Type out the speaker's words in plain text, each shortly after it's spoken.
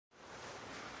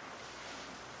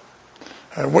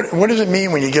What does it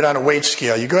mean when you get on a weight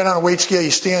scale? You go on a weight scale,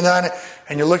 you stand on it,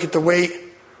 and you look at the weight.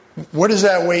 What does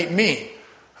that weight mean?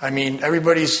 I mean,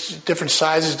 everybody's different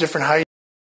sizes, different heights.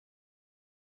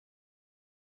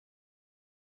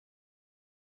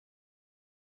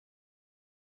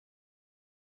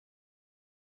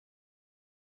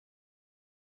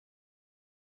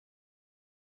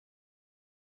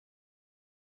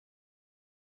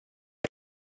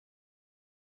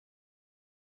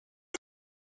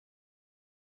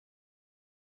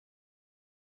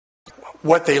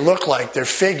 What they look like, their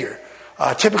figure.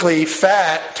 Typically,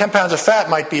 10 pounds of fat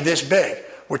might be this big,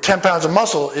 where 10 pounds of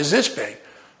muscle is this big.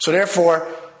 So therefore,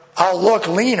 I'll look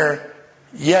leaner,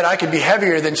 yet I could be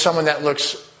heavier than someone that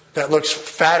looks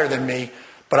fatter than me,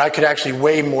 but I could actually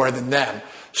weigh more than them.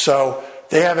 So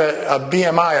they have a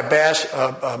BMI,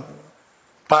 a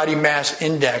body mass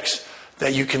index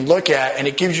that you can look at, and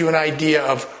it gives you an idea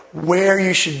of where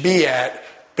you should be at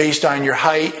based on your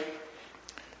height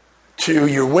to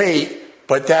your weight.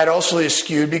 But that also is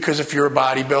skewed because if you're a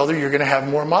bodybuilder, you're going to have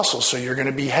more muscle, so you're going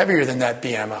to be heavier than that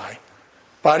BMI.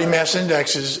 Body mass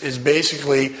index is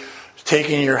basically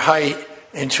taking your height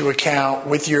into account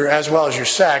with your, as well as your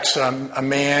sex, a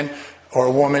man or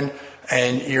a woman,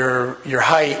 and your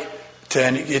height.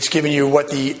 It's giving you what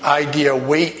the ideal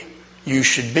weight you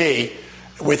should be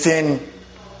within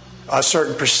a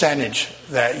certain percentage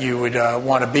that you would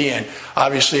want to be in.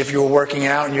 Obviously, if you were working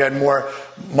out and you had more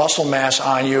muscle mass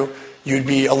on you, you'd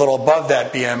be a little above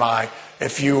that BMI.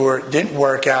 If you didn't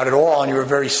work out at all and you were a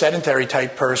very sedentary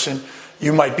type person,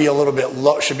 you might be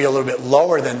should be a little bit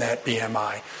lower than that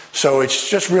BMI. So it's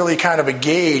just really kind of a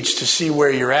gauge to see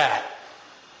where you're at.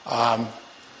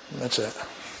 That's it.